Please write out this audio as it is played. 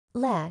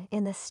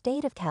In the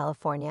state of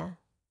California,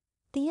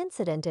 the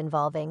incident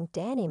involving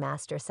Danny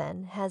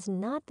Masterson has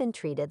not been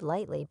treated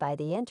lightly by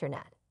the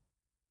internet.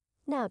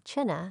 Now,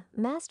 Chynna,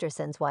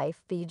 Masterson's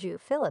wife, Bijou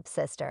Phillips'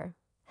 sister,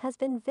 has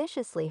been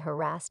viciously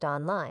harassed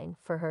online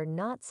for her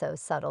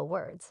not-so-subtle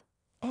words,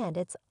 and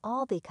it's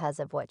all because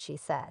of what she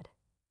said.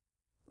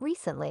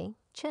 Recently,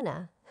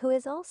 Chynna, who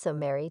is also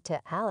married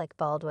to Alec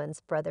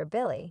Baldwin's brother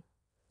Billy,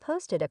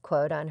 posted a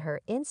quote on her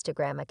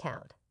Instagram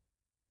account.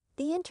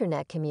 The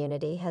internet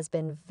community has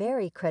been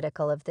very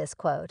critical of this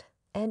quote,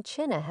 and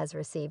Chynna has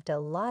received a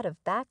lot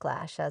of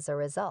backlash as a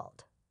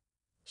result.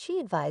 She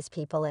advised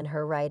people in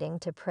her writing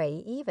to pray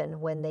even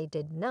when they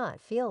did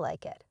not feel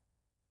like it.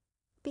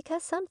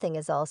 Because something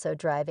is also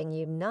driving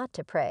you not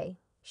to pray,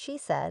 she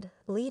said,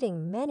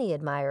 leading many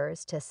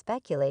admirers to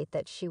speculate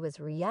that she was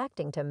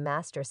reacting to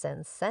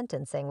Masterson's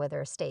sentencing with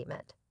her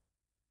statement.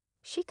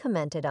 She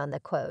commented on the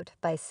quote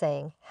by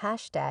saying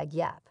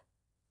 #Yep.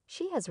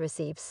 She has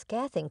received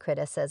scathing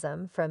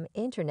criticism from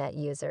internet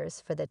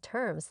users for the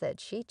terms that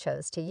she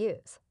chose to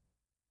use.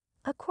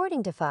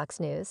 According to Fox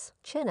News,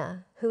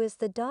 Chynna, who is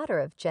the daughter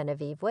of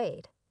Genevieve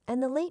Wade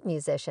and the late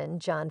musician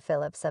John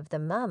Phillips of the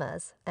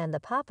Mamas and the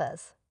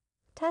Papas,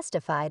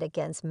 testified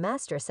against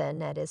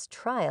Masterson at his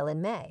trial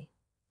in May,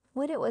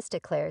 when it was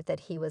declared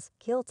that he was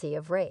guilty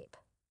of rape.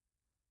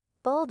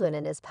 Baldwin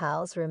and his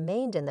pals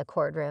remained in the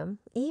courtroom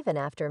even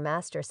after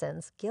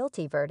Masterson's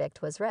guilty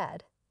verdict was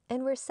read,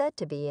 and were said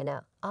to be in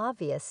an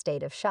obvious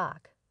state of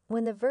shock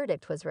when the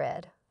verdict was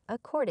read,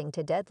 according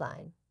to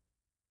Deadline.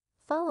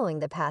 Following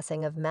the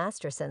passing of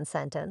Masterson's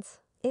sentence,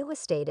 it was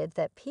stated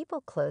that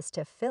people close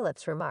to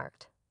Phillips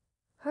remarked,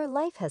 "Her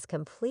life has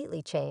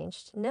completely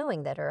changed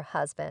knowing that her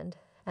husband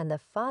and the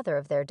father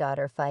of their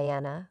daughter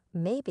Fianna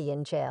may be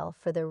in jail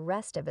for the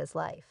rest of his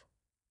life."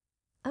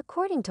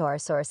 According to our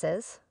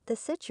sources, the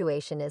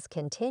situation is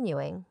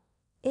continuing.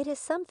 It is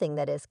something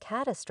that is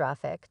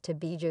catastrophic to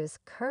Bijou's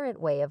current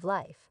way of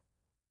life.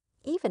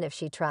 Even if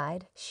she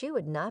tried, she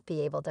would not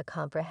be able to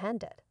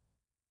comprehend it.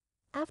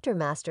 After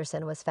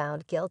Masterson was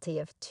found guilty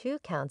of 2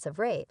 counts of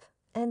rape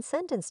and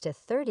sentenced to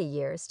 30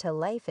 years to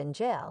life in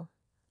jail,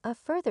 a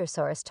further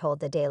source told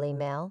the Daily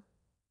Mail,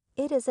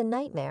 "It is a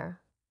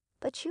nightmare,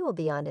 but she will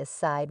be on his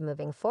side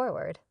moving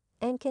forward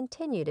and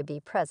continue to be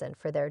present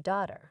for their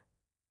daughter."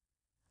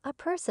 A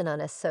person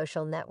on a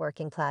social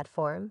networking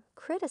platform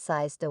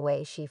criticized the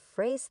way she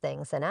phrased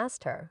things and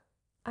asked her,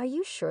 "Are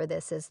you sure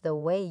this is the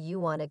way you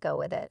want to go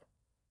with it?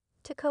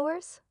 To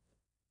coerce?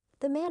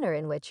 The manner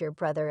in which your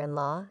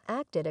brother-in-law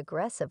acted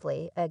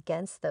aggressively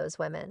against those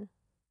women."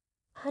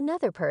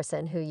 Another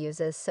person who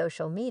uses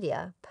social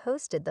media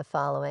posted the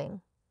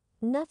following,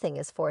 "Nothing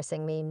is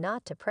forcing me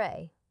not to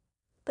pray,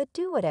 but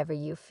do whatever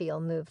you feel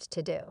moved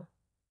to do.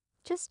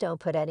 Just don't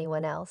put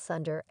anyone else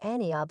under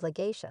any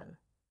obligation."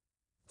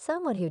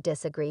 Someone who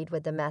disagreed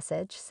with the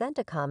message sent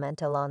a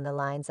comment along the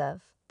lines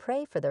of,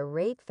 "Pray for the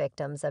rape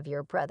victims of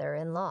your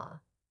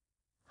brother-in-law."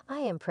 "I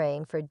am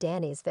praying for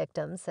Danny's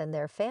victims and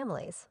their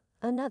families,"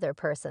 another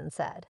person said.